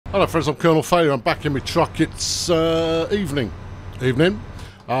Hello friends, I'm Colonel Failure. I'm back in my truck. It's evening,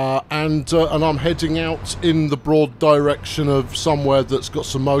 and I'm heading out in the broad direction of somewhere that's got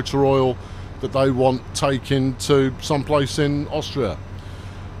some motor oil that they want taken to someplace in Austria.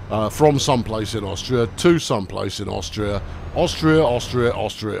 From someplace in Austria to someplace in Austria. Austria, Austria,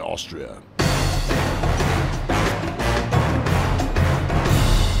 Austria, Austria.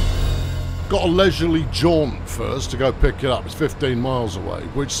 Got a leisurely jaunt first to go pick it up. It's 15 miles away,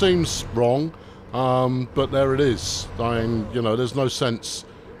 which seems wrong, but there it is. I mean, you know, there's no sense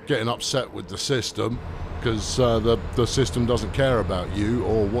getting upset with the system because the system doesn't care about you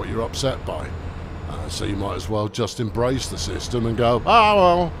or what you're upset by. So you might as well just embrace the system and go,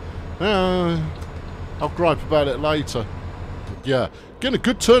 oh well, I'll gripe about it later. Yeah, getting a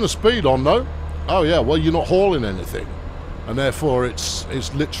good turn of speed on though. Oh yeah, well you're not hauling anything. And therefore it's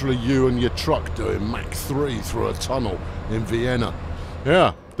literally you and your truck doing Mach 3 through a tunnel in Vienna.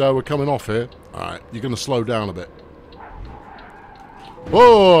 Yeah, there we're coming off here. Alright, you're going to slow down a bit.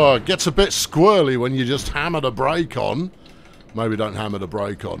 Oh, it gets a bit squirrely when you just hammer the brake on. Maybe don't hammer the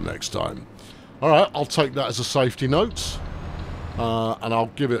brake on next time. Alright, I'll take that as a safety note. And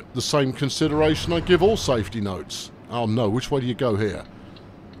I'll give it the same consideration I give all safety notes. Oh no, which way do you go here?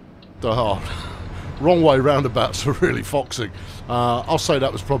 Oh. Wrong way roundabouts are really foxing. I'll say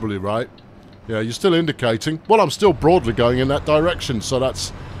that was probably right. Yeah, you're still indicating. Well, I'm still broadly going in that direction, so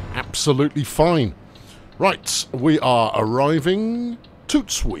that's absolutely fine. Right, we are arriving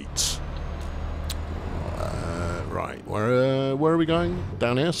toot sweet. Right, where are we going?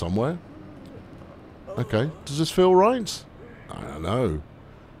 Down here somewhere. Okay, does this feel right? I don't know.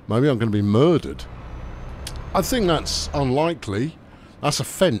 Maybe I'm going to be murdered. I think that's unlikely. That's a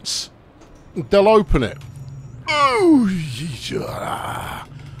fence. They'll open it. Oh,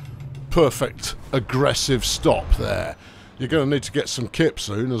 perfect aggressive stop there. You're going to need to get some kip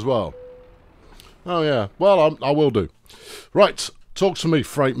soon as well. Oh yeah, well I will do. Right, talk to me,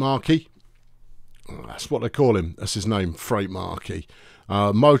 Freight Marquis. That's what they call him. That's his name, Freight Marquis.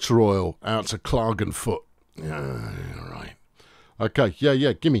 Motor oil out to Klagenfurt. Yeah, right. Okay,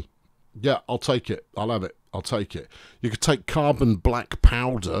 yeah, gimme. Yeah, I'll take it. I'll have it. I'll take it. You could take carbon black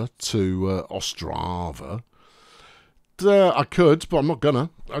powder to Ostrava. I could, but I'm not gonna.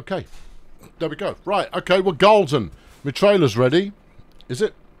 Okay. There we go. Right, okay, we're golden. My trailer's ready. Is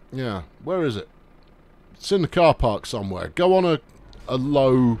it? Yeah. Where is it? It's in the car park somewhere. Go on a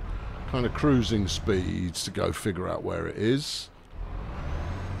low kind of cruising speeds to go figure out where it is.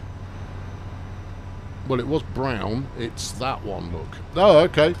 Well, it was brown. It's that one, look. Oh,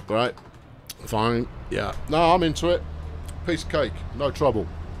 okay. Right. Fine. Yeah. No, I'm into it. Piece of cake. No trouble.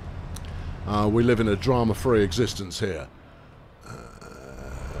 We live in a drama-free existence here.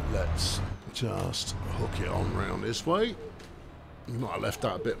 Let's just hook it on round this way. You might have left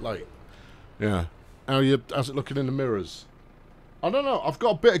that a bit late. Yeah. How's it looking in the mirrors? I don't know. I've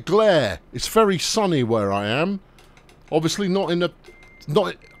got a bit of glare. It's very sunny where I am. Obviously not in the...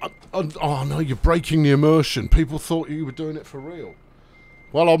 oh, no, you're breaking the immersion. People thought you were doing it for real.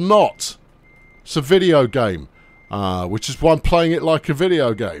 Well, I'm not. It's a video game, which is why I'm playing it like a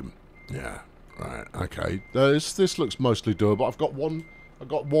video game. Yeah, right, okay. This looks mostly doable. I've got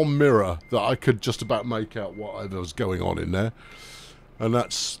one mirror that I could just about make out whatever was going on in there, and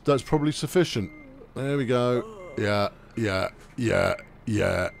that's probably sufficient. There we go. Yeah.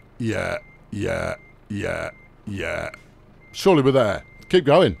 Surely we're there. Keep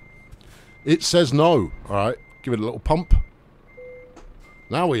going. It says no. All right, give it a little pump.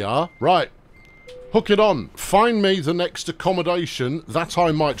 Now we are right. Hook it on. Find me the next accommodation that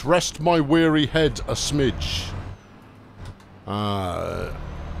I might rest my weary head a smidge. I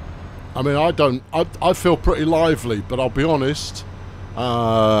mean, I feel pretty lively, but I'll be honest.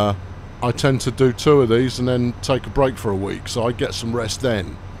 I tend to do 2 of these and then take a break for a week, so I get some rest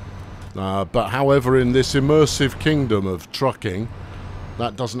then. But however, in this immersive kingdom of trucking,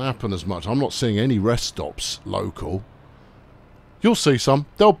 that doesn't happen as much. I'm not seeing any rest stops local. You'll see some.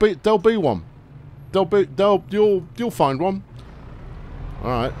 There'll be one. You'll find one.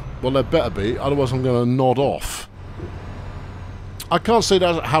 Alright. Well, there better be, otherwise I'm going to nod off. I can't see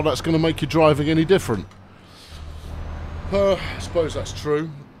how that's going to make your driving any different. I suppose that's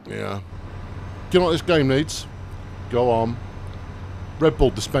true. Yeah. Do you know what this game needs? Go on. Red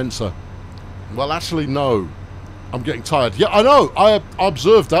Bull dispenser. Well, actually, no. I'm getting tired. Yeah, I know. I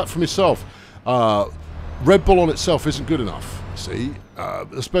observed that for myself. Red Bull on itself isn't good enough. See,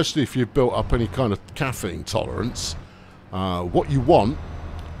 especially if you've built up any kind of caffeine tolerance. What you want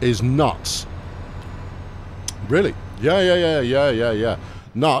is nuts. Really? Yeah.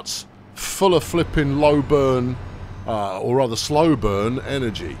 Nuts full of flipping low burn or rather slow burn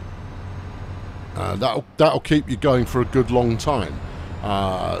energy. That'll keep you going for a good long time.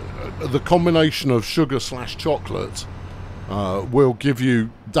 The combination of sugar / chocolate will give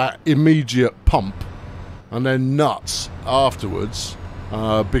you that immediate pump, and then nuts afterwards,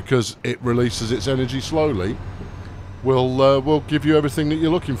 because it releases its energy slowly. Will give you everything that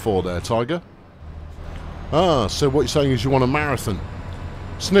you're looking for there, Tiger. So what you're saying is you want a marathon.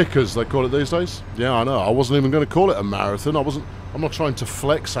 Snickers, they call it these days. Yeah, I know. I wasn't even going to call it a marathon. I'm not trying to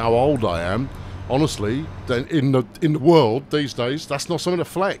flex how old I am. Honestly, in the world these days, that's not something to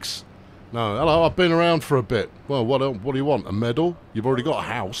flex. No, hello, I've been around for a bit. Well, what do you want? A medal? You've already got a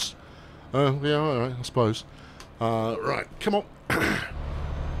house. Yeah, all right, I suppose. Right, come on.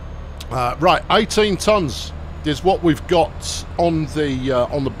 Right, 18 tons is what we've got on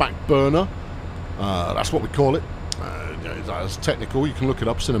the back burner. That's what we call it. That's technical. You can look it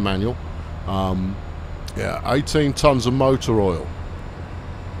up. It's in a manual. Yeah, 18 tons of motor oil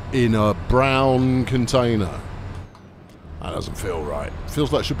in a brown container. That doesn't feel right.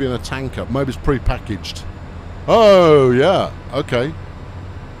 Feels like it should be in a tanker. Maybe it's pre-packaged. Oh, yeah. Okay.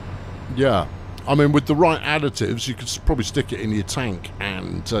 Yeah. I mean, with the right additives, you could probably stick it in your tank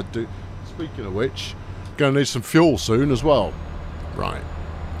and do... Speaking of which, going to need some fuel soon as well. Right.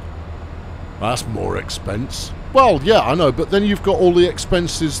 That's more expense. Well, yeah, I know, but then you've got all the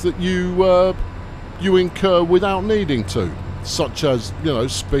expenses that you incur without needing to, such as, you know,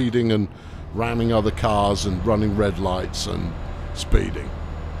 speeding and ramming other cars and running red lights and speeding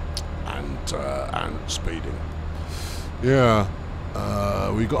and speeding. Yeah,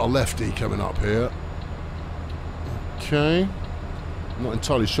 we've got a lefty coming up here. Okay, I'm not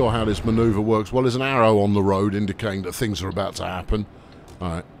entirely sure how this manoeuvre works. Well, there's an arrow on the road indicating that things are about to happen. All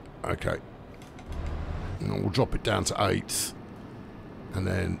right, okay. And we'll drop it down to 8th, and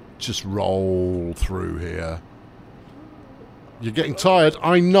then just roll through here. You're getting tired?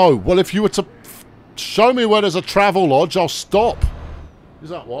 I know. Well, if you were to show me where there's a travel lodge, I'll stop.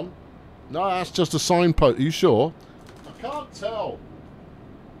 Is that one? No, that's just a signpost. Are you sure? I can't tell.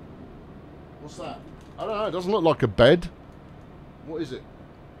 What's that? I don't know. It doesn't look like a bed. What is it?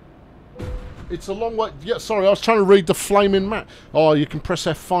 It's a long way... Yeah, sorry, I was trying to read the flaming map. Oh, you can press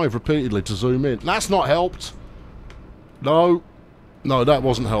F5 repeatedly to zoom in. That's not helped. No. No, that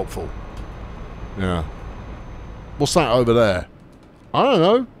wasn't helpful. Yeah. What's that over there? I don't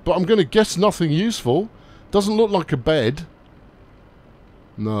know, but I'm going to guess nothing useful. Doesn't look like a bed.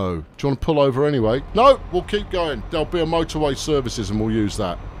 No. Do you want to pull over anyway? No, we'll keep going. There'll be a motorway services and we'll use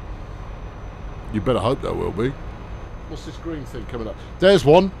that. You better hope there will be. What's this green thing coming up? There's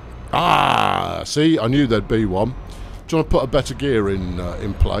one. Ah, see, I knew there'd be one. Do you want to put a better gear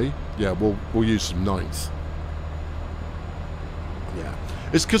in play? Yeah, we'll use some 9th. Yeah,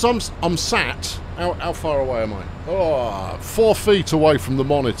 it's because I'm sat. How far away am I? Oh, 4 feet away from the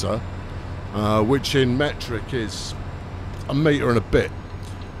monitor, which in metric is a metre and a bit,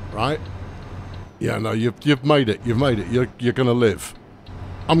 right? Yeah, no, you've made it. You've made it. You're gonna live.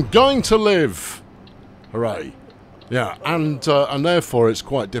 I'm going to live. Hooray! Yeah, and therefore it's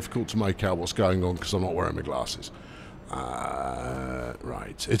quite difficult to make out what's going on because I'm not wearing my glasses.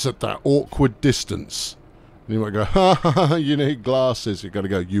 Right, it's at that awkward distance. And you might go, ha ha ha, you need glasses. You've got to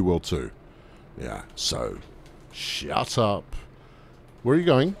go, you will too. Yeah, so, shut up. Where are you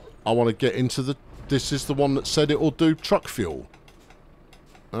going? I want to get into the... This is the one that said it will do truck fuel.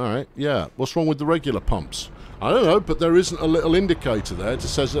 Alright, yeah. What's wrong with the regular pumps? I don't know, but there isn't a little indicator there to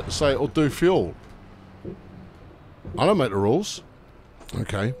say it'll do fuel. I don't make the rules.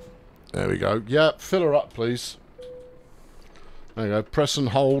 Okay. There we go. Yeah, fill her up, please. There you go. Press and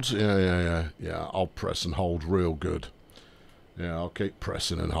hold. Yeah. I'll press and hold real good. Yeah, I'll keep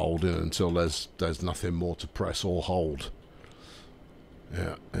pressing and holding until there's nothing more to press or hold.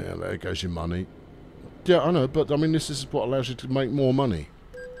 Yeah, there goes your money. Yeah, I know, but I mean, this is what allows you to make more money.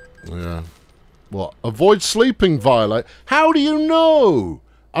 Yeah. What? Avoid sleeping, violate. How do you know?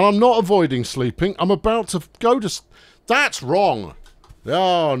 And I'm not avoiding sleeping. I'm about to go to... That's wrong.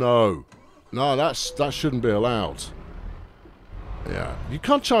 Oh, no. No, that shouldn't be allowed. Yeah. You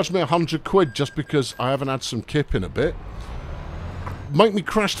can't charge me 100 quid just because I haven't had some kip in a bit. Make me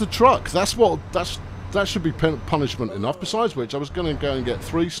crash the truck. That should be punishment enough. Besides which, I was going to go and get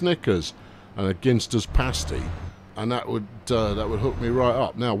 3 Snickers and a Ginster's pasty. And that would hook me right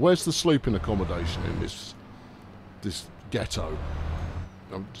up. Now, where's the sleeping accommodation in this ghetto?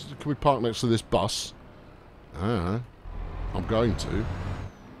 Can we park next to this bus? I don't know. I'm going to.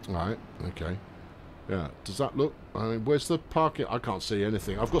 Right, okay. Yeah, does that look... I mean, where's the parking? I can't see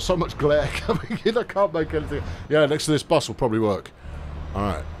anything. I've got so much glare coming in, I can't make anything... Yeah, next to this bus will probably work.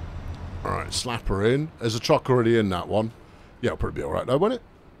 Alright. Alright, slap her in. There's a truck already in that one. Yeah, it'll probably be alright though, won't it?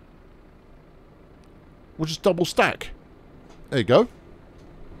 We'll just double stack. There you go.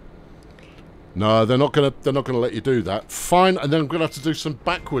 No, they're not gonna let you do that. Fine, and then I'm gonna have to do some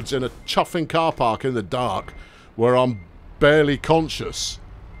backwards in a chuffing car park in the dark where I'm barely conscious.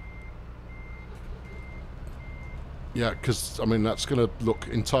 Yeah, because, I mean, that's going to look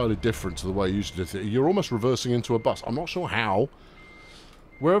entirely different to the way you usually do it. You're almost reversing into a bus. I'm not sure how.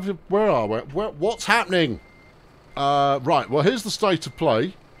 Where are we? What's happening? Right, well, here's the state of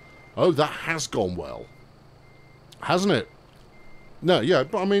play. Oh, that has gone well. Hasn't it? No, yeah,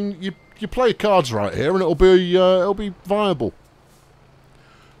 but, I mean, you play your cards right here and it'll be viable.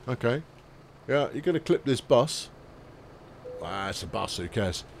 Okay. Yeah, you're going to clip this bus. Ah, it's a bus, who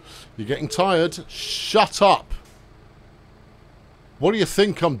cares? You're getting tired? Shut up! What do you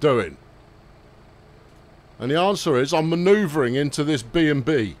think I'm doing? And the answer is I'm manoeuvring into this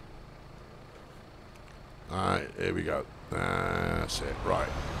B&B. Alright, here we go. That's it. Right.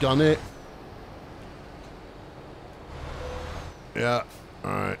 Gun it. Yeah.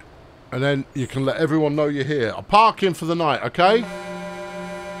 Alright. And then you can let everyone know you're here. I'm parking for the night, okay?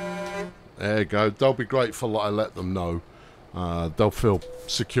 There you go. They'll be grateful that I let them know. They'll feel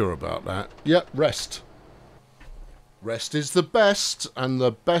secure about that. Yep, rest. Rest is the best, and the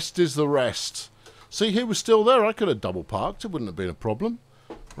best is the rest. See, he was still there. I could have double parked. It wouldn't have been a problem.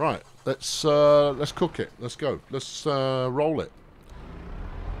 Right, let's cook it. Let's go. Let's roll it.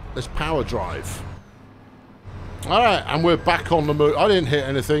 Let's power drive. All right, and we're back on the move. I didn't hit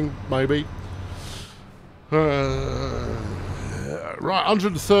anything, maybe. Right,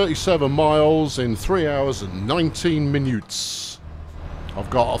 137 miles in 3 hours and 19 minutes.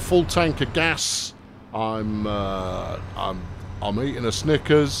 I've got a full tank of gas. I'm eating a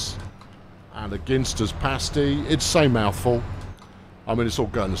Snickers and a Ginster's pasty. It's the same mouthful. I mean, it's all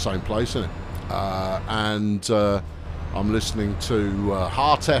going the same place, isn't it? And I'm listening to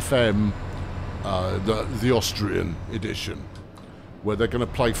Heart FM, the Austrian edition, where they're going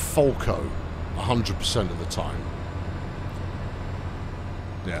to play Falco 100% of the time.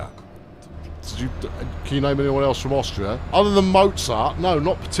 Yeah. Can you name anyone else from Austria? Other than Mozart? No,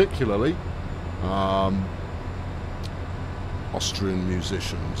 not particularly. Austrian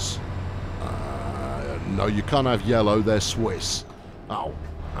musicians. No, you can't have yellow, they're Swiss. Oh.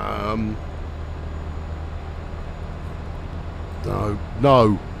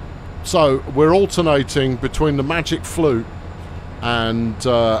 No. So, we're alternating between the Magic Flute and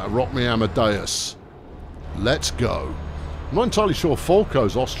Rock Me Amadeus. Let's go. I'm not entirely sure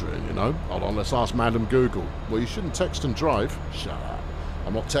Falco's Austrian, you know. Hold on, let's ask Madam Google. Well, you shouldn't text and drive. Shut up.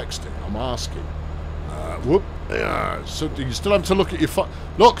 I'm not texting, I'm asking. Whoop. Yeah. So you still have to look at your phone.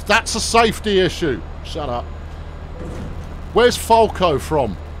 Look, that's a safety issue. Shut up. Where's Falco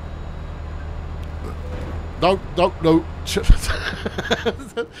from? No.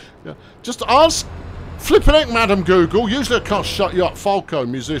 Yeah. Just ask. Flipping heck, Madam Google. Usually I can't shut you up. Falco,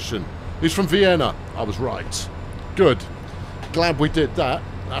 musician. He's from Vienna. I was right. Good. Glad we did that.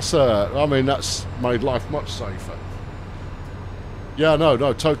 I mean, that's made life much safer. Yeah, no,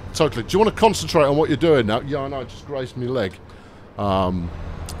 totally. Do you want to concentrate on what you're doing now? Yeah, I know, I just grazed my leg.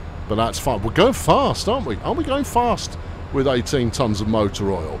 But that's fine. We're going fast, aren't we? Aren't we going fast with 18 tons of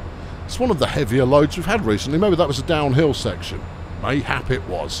motor oil? It's one of the heavier loads we've had recently. Maybe that was a downhill section. Mayhap it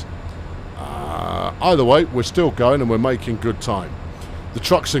was. Either way, we're still going and we're making good time. The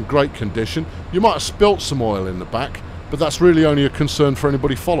truck's in great condition. You might have spilt some oil in the back, but that's really only a concern for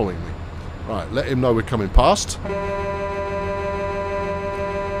anybody following me. Right, let him know we're coming past.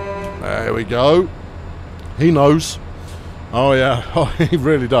 There we go. He knows. Oh yeah, oh, he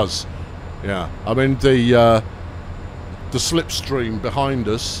really does. Yeah, I mean the slipstream behind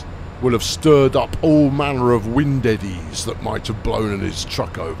us will have stirred up all manner of wind eddies that might have blown his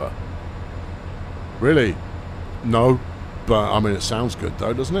truck over. Really? No, but I mean it sounds good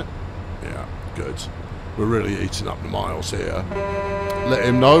though, doesn't it? Yeah, good. We're really eating up the miles here. Let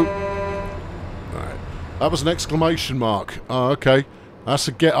him know. Right. That was an exclamation mark. Oh, okay. That's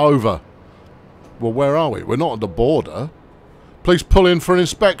a get over. Well, where are we? We're not at the border. Please pull in for an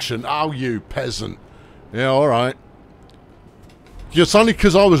inspection. Oh, you peasant. Yeah, alright. It's only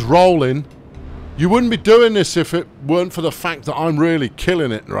because I was rolling. You wouldn't be doing this if it weren't for the fact that I'm really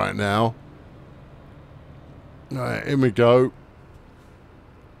killing it right now. Alright, here we go.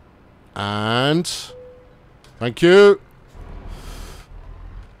 And... thank you.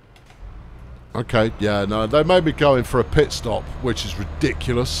 Okay, yeah, no, they made me go in for a pit stop, which is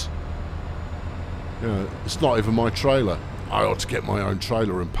ridiculous. Yeah, it's not even my trailer. I ought to get my own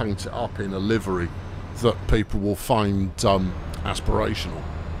trailer and paint it up in a livery that people will find aspirational.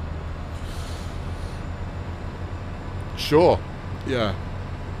 Sure. Yeah.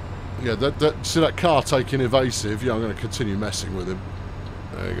 Yeah, see that car taking evasive? Yeah, I'm going to continue messing with him.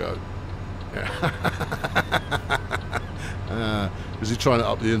 There you go. Yeah. Is he trying it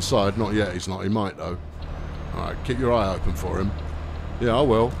up the inside? Not yet, he's not. He might, though. Alright, keep your eye open for him. Yeah, I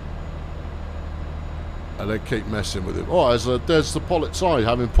will. And then keep messing with him. Oh, there's the polizei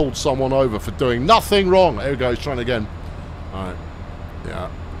having pulled someone over for doing nothing wrong. There we go, he's trying again. Alright. Yeah.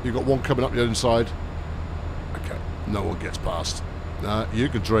 You got one coming up the inside. Okay. No one gets past. No, you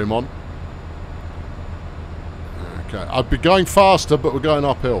can dream on. Okay. I'd be going faster, but we're going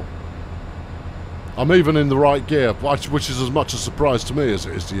uphill. I'm even in the right gear, which is as much a surprise to me as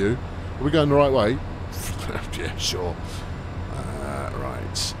it is to you. Are we going the right way? Yeah, sure.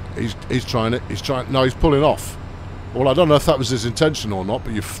 Right. He's trying it. He's trying. No, he's pulling off. Well, I don't know if that was his intention or not,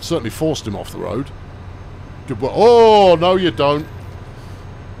 but you've certainly forced him off the road. Good work. Oh, no, you don't.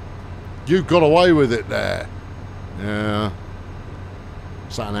 You got away with it there. Yeah.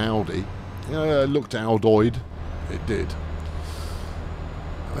 Is that an Audi? Yeah, it looked Aldoid. It did.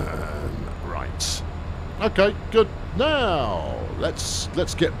 Right. Okay, good. Now, let's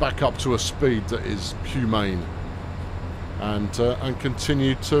get back up to a speed that is humane. And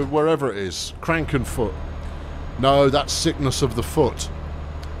continue to wherever it is. Crankenfoot. No, that's sickness of the foot.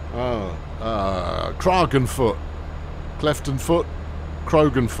 Kragenfoot. Cleftonfoot.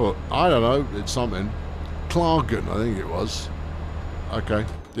 Kroganfoot. I don't know. It's something. Klagen, I think it was. Okay.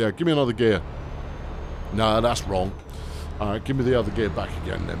 Yeah, give me another gear. No, that's wrong. Alright, give me the other gear back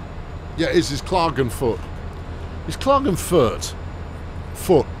again then. Yeah, it's his Klagenfoot. It's Klagenfoot.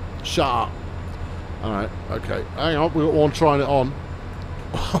 Foot. Shut up. Alright, okay. Hang on, we've got one trying it on.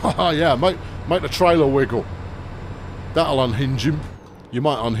 Yeah, make the trailer wiggle. That'll unhinge him. You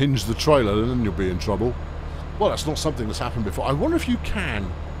might unhinge the trailer and then you'll be in trouble. Well, that's not something that's happened before. I wonder if you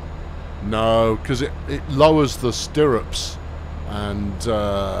can. No, because it lowers the stirrups and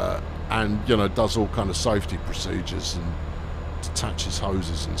you know, does all kind of safety procedures and detaches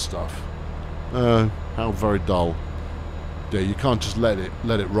hoses and stuff. How very dull. Yeah, you can't just let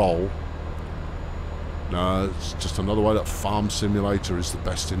it roll. No, it's just another way that Farm Simulator is the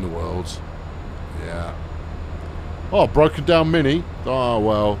best in the world. Yeah. Oh, broken down Mini. Oh,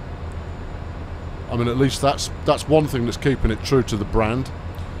 well. I mean, at least that's one thing that's keeping it true to the brand.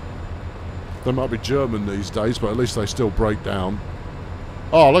 They might be German these days, but at least they still break down.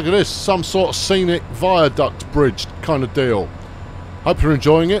 Oh, look at this. Some sort of scenic viaduct bridge kind of deal. Hope you're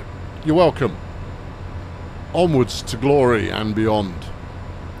enjoying it. You're welcome. Onwards to glory and beyond.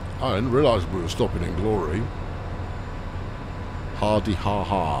 I didn't realise we were stopping in glory. Hardy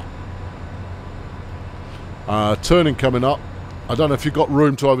ha ha. Turning coming up. I don't know if you've got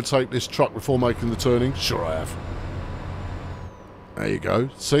room to overtake this truck before making the turning. Sure I have. There you go.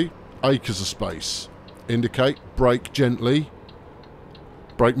 See? Acres of space. Indicate. Brake gently.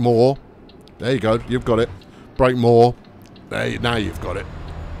 Brake more. There you go. You've got it. Brake more. There. Now you've got it.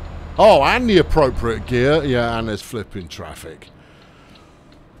 Oh, and the appropriate gear. Yeah, and there's flipping traffic.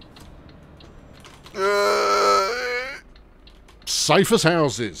 Safe as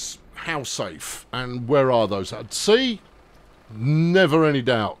houses. How safe? And where are those? See? Never any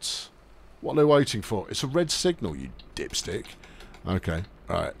doubts. What are they waiting for? It's a red signal, you dipstick. Okay.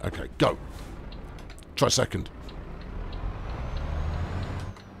 Alright, okay. Go. Try second.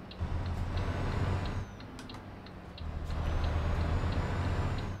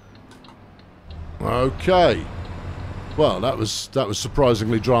 Okay. Well, that was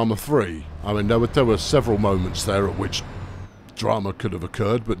surprisingly drama-free. I mean, there were several moments there at which drama could have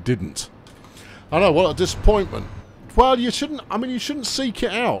occurred, but didn't. I know, what a disappointment. Well, you shouldn't seek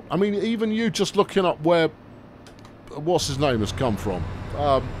it out. I mean, even you just looking up where, what's his name has come from.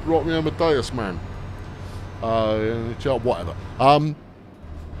 Rock Me Amadeus Man. Whatever.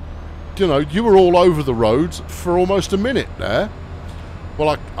 You know, you were all over the road for almost a minute there.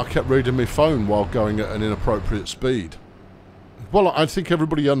 Well, I kept reading my phone while going at an inappropriate speed. Well, I think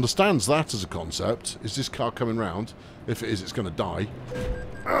everybody understands that as a concept. Is this car coming round? If it is, it's going to die.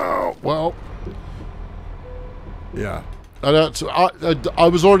 Oh, well. Yeah. I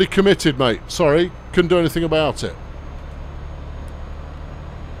was already committed, mate. Sorry. Couldn't do anything about it.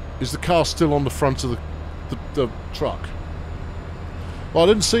 Is the car still on the front of the truck? Well, I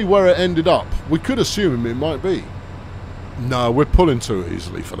didn't see where it ended up. We could assume it might be. No, we're pulling too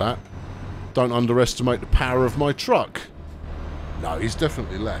easily for that. Don't underestimate the power of my truck. No, he's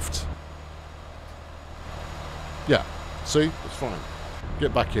definitely left. Yeah. See? It's fine.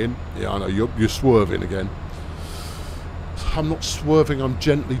 Get back in. Yeah, I know. You're swerving again. I'm not swerving. I'm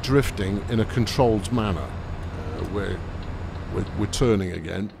gently drifting in a controlled manner. We're turning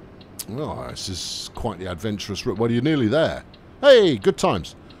again. Oh, this is quite the adventurous route. Well, you're nearly there. Hey, good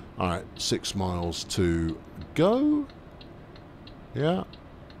times. Alright, 6 miles to go. Yeah.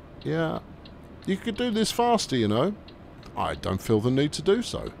 Yeah. You could do this faster, you know. I don't feel the need to do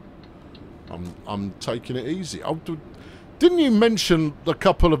so. I'm taking it easy. Didn't you mention a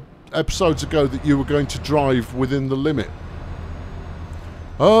couple of episodes ago that you were going to drive within the limit?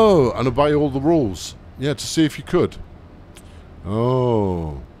 Oh, and obey all the rules. Yeah, to see if you could.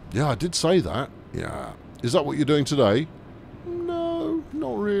 Oh. Yeah, I did say that. Yeah. Is that what you're doing today? No,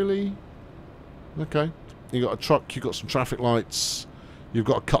 not really. Okay. You got a truck, you got some traffic lights, you've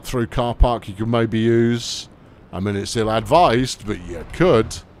got a cut-through car park you could maybe use. I mean, it's ill-advised, but you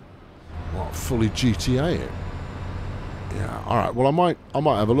could. What, fully GTA it? Yeah, alright, well I might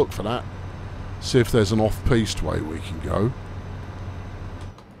have a look for that. See if there's an off-piste way we can go.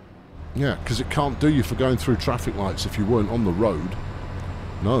 Yeah, because it can't do you for going through traffic lights if you weren't on the road.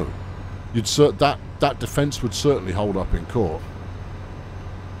 No. That defence would certainly hold up in court.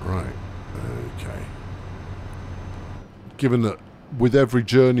 Right. Okay. Given that with every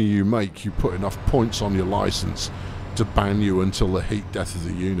journey you make, you put enough points on your licence to ban you until the heat death of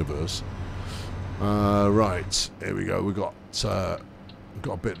the universe. Right. Here we go. We've got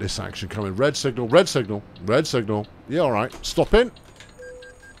a bit of this action coming. Red signal. Red signal. Red signal. Yeah, all right. Stop in.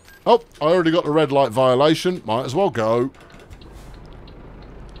 Oh, I already got the red light violation. Might as well go.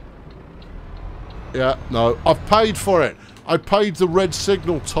 Yeah, no. I've paid for it. I paid the red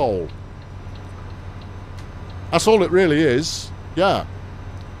signal toll. That's all it really is. Yeah.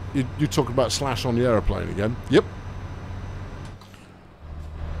 You talk about slash on the aeroplane again. Yep.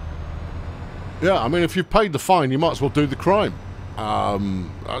 Yeah, I mean, if you've paid the fine, you might as well do the crime. I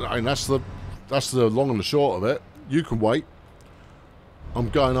mean, that's the long and the short of it. You can wait. I'm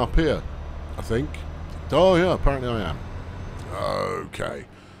going up here, I think. Oh, yeah, apparently I am. Okay.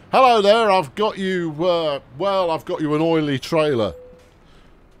 Hello there, I've got you, well, I've got you an oily trailer.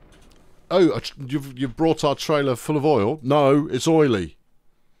 Oh, you've brought our trailer full of oil? No, it's oily.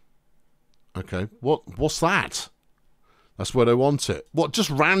 Okay, what's that? That's where they want it. What, just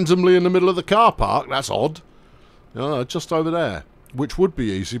randomly in the middle of the car park? That's odd. No, just over there, which would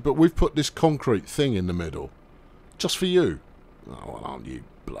be easy, but we've put this concrete thing in the middle. Just for you. Oh, well, aren't you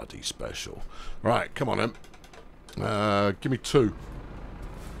bloody special? Right, come on then. Give me 2.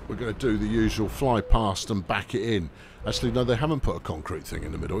 We're going to do the usual fly past and back it in. Actually, no, they haven't put a concrete thing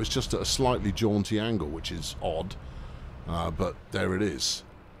in the middle. It's just at a slightly jaunty angle, which is odd. But there it is.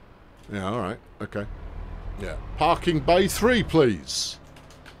 Yeah, alright. Okay. Yeah. Parking bay 3, please.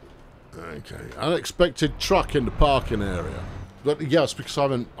 Okay. Unexpected truck in the parking area. But yes, because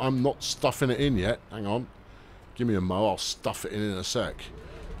I'm not stuffing it in yet. Hang on. Give me a mo. I'll stuff it in a sec.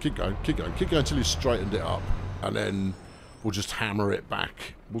 Keep going, keep going. Keep going until you've straightened it up. And then we'll just hammer it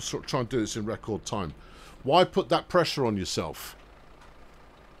back. We'll sort of try and do this in record time. Why put that pressure on yourself?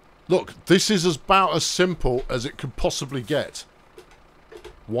 Look, this is about as simple as it could possibly get.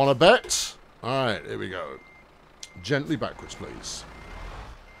 Wanna bet? Alright, here we go. Gently backwards, please.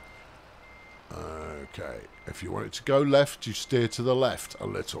 Okay. If you want it to go left, you steer to the left a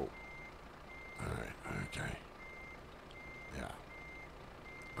little. Alright, okay.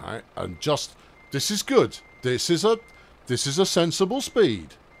 Yeah. Alright, and just... This is good. This is a sensible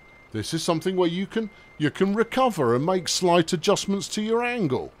speed. This is something where you can recover and make slight adjustments to your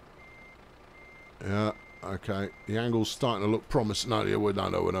angle. Yeah, okay. The angle's starting to look promising. No,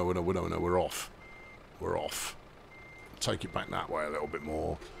 we're off. We're off. Take it back that way a little bit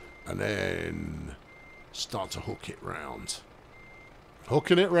more. And then start to hook it round.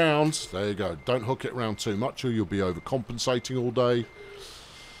 Hooking it round. There you go. Don't hook it round too much or you'll be overcompensating all day.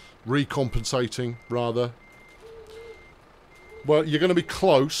 Recompensating, rather. Well, you're going to be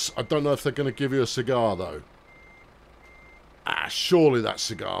close. I don't know if they're going to give you a cigar, though. Ah, surely that's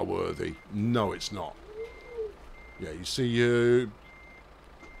cigar worthy. No, it's not. Yeah, you see, you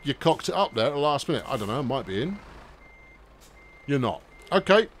cocked it up there at the last minute. I don't know, might be in. You're not.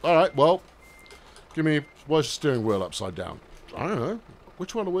 Okay, alright, well, give me, where's the steering wheel upside down? I don't know.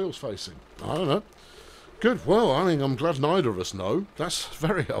 Which one are the wheels facing? I don't know. Good, well, I mean, I'm glad neither of us know. That's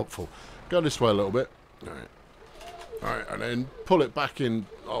very helpful. Go this way a little bit. Alright. Alright, and then pull it back in,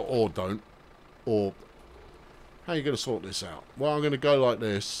 or don't. Or, how are you going to sort this out? Well, I'm going to go like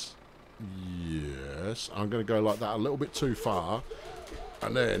this. Yes, I'm going to go like that a little bit too far.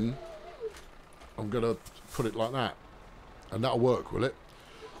 And then, I'm going to put it like that. And that'll work, will it?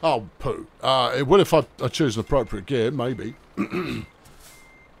 Oh, poo. It will if I choose an appropriate gear, maybe. You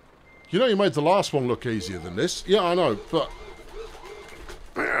know you made the last one look easier than this. Yeah, I know, but...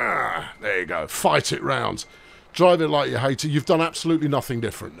 there you go. Fight it round. Drive it like you hate it. You've done absolutely nothing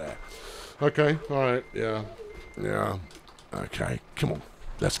different there. Okay, alright, yeah. Yeah. Okay, come on.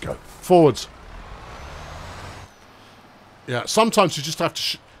 Let's go. Forwards. Yeah, sometimes you just have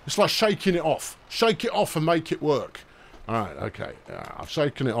to... it's like shaking it off. Shake it off and make it work. Alright, okay. Yeah, I've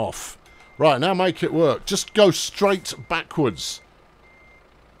shaken it off. Right, now make it work. Just go straight backwards.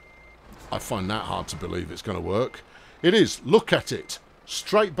 I find that hard to believe it's going to work. It is. Look at it.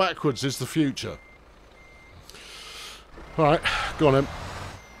 Straight backwards is the future. Alright, go on then.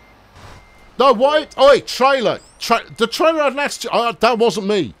 No, why? Oh, wait, trailer. The trailer had last... that wasn't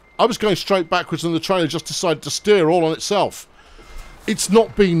me. I was going straight backwards and the trailer just decided to steer all on itself. It's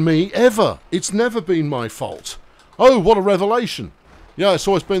not been me, ever. It's never been my fault. Oh, what a revelation. Yeah, it's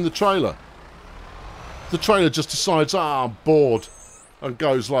always been the trailer. The trailer just decides, I'm bored. And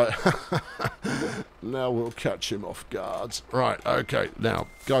goes like, now we'll catch him off guard. Right, okay, now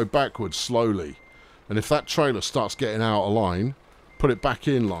go backwards slowly. And if that trailer starts getting out of line, put it back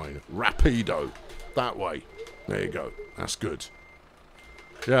in line. Rapido. That way. There you go. That's good.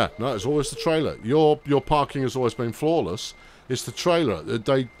 Yeah, no, it's always the trailer. Your parking has always been flawless. It's the trailer.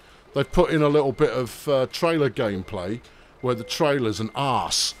 They put in a little bit of trailer gameplay where the trailer's an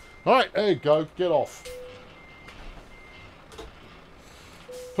arse. Alright, there you go. Get off.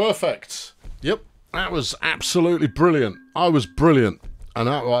 Perfect. Yep, that was absolutely brilliant. I was brilliant. And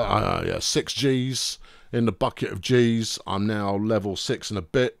that, yeah, 6 Gs in the bucket of Gs. I'm now level 6 and a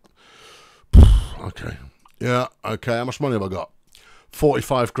bit. Okay. Yeah, okay. How much money have I got?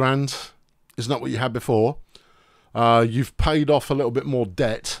 45 grand. Isn't that what you had before? You've paid off a little bit more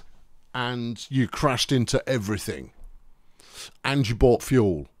debt. And you crashed into everything. And you bought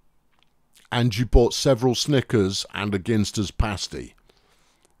fuel. And you bought several Snickers and a Ginster's pasty.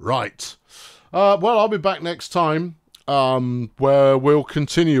 Right. Well, I'll be back next time, where we'll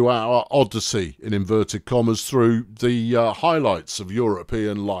continue our odyssey, in inverted commas, through the highlights of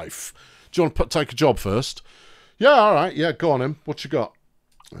European life. Do you want to take a job first? Yeah, all right. Yeah, go on, then. What you got?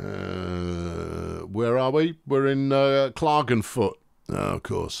 Where are we? We're in Klagenfurt. Oh, of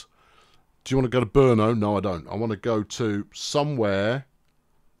course. Do you want to go to Brno? No, I don't. I want to go to somewhere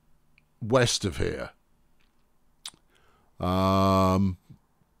west of here.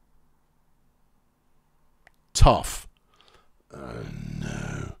 Tough.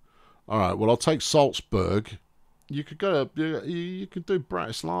 No. All right. Well, I'll take Salzburg. You could go. You could do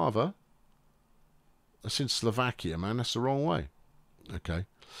Bratislava. That's in Slovakia, man. That's the wrong way. Okay.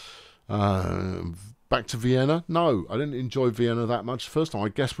 Back to Vienna. No, I didn't enjoy Vienna that much the first time. I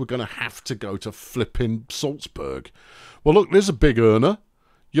guess we're going to have to go to flipping Salzburg. Well, look, there's a big earner.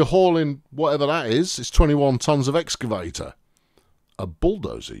 You're hauling whatever that is. It's 21 tons of excavator. A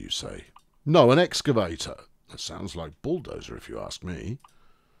bulldozer, you say? No, an excavator. That sounds like bulldozer, if you ask me.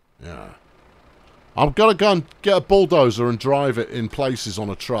 Yeah. I'm going to go and get a bulldozer and drive it in places on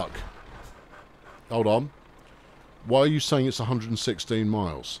a truck. Hold on. Why are you saying it's 116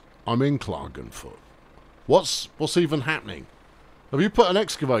 miles? I'm in Klagenfurt. What's even happening? Have you put an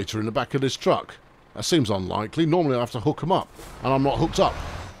excavator in the back of this truck? That seems unlikely. Normally I have to hook them up. And I'm not hooked up.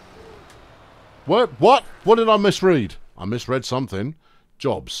 What? What did I misread? I misread something.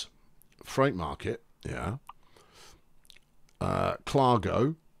 Jobs. Freight market. Yeah.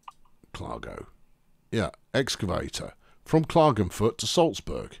 Klargo. Yeah. Excavator. From Klagenfurt to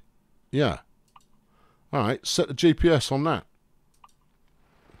Salzburg. Yeah. Alright. Set the GPS on that.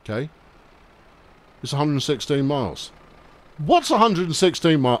 Okay. It's 116 miles. What's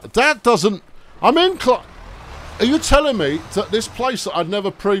 116 miles? That doesn't... I'm in... Are you telling me that this place that I'd never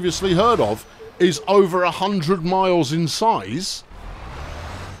previously heard of is over 100 miles in size?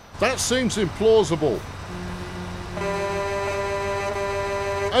 That seems implausible.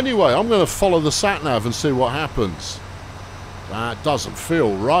 Anyway, I'm going to follow the sat-nav and see what happens. That doesn't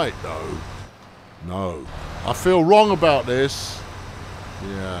feel right, though. No. I feel wrong about this.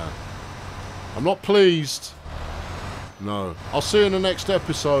 Yeah. I'm not pleased. No. I'll see you in the next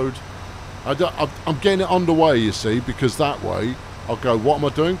episode. I'm getting it underway, you see, because that way I'll go, what am I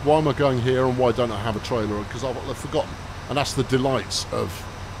doing? Why am I going here and why don't I have a trailer? Because I've forgotten. And that's the delights of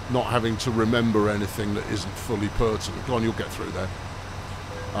not having to remember anything that isn't fully pertinent. Go on, you'll get through there.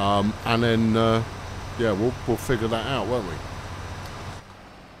 And then, yeah, we'll figure that out, won't we?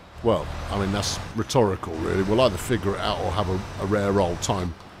 Well, I mean, that's rhetorical, really. We'll either figure it out or have a rare old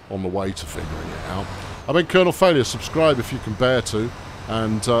time on the way to figuring it out. I've been Colonel Failure. Subscribe if you can bear to,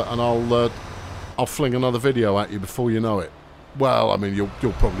 and I'll fling another video at you before you know it. Well, I mean, you'll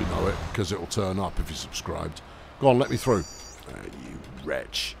probably know it because it'll turn up if you're subscribed. Go on, let me through. You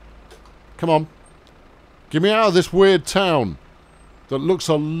wretch. Come on. Get me out of this weird town that looks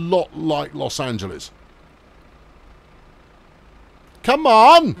a lot like Los Angeles. Come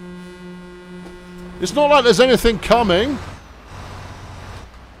on! It's not like there's anything coming.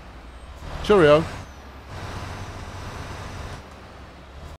 Cheerio.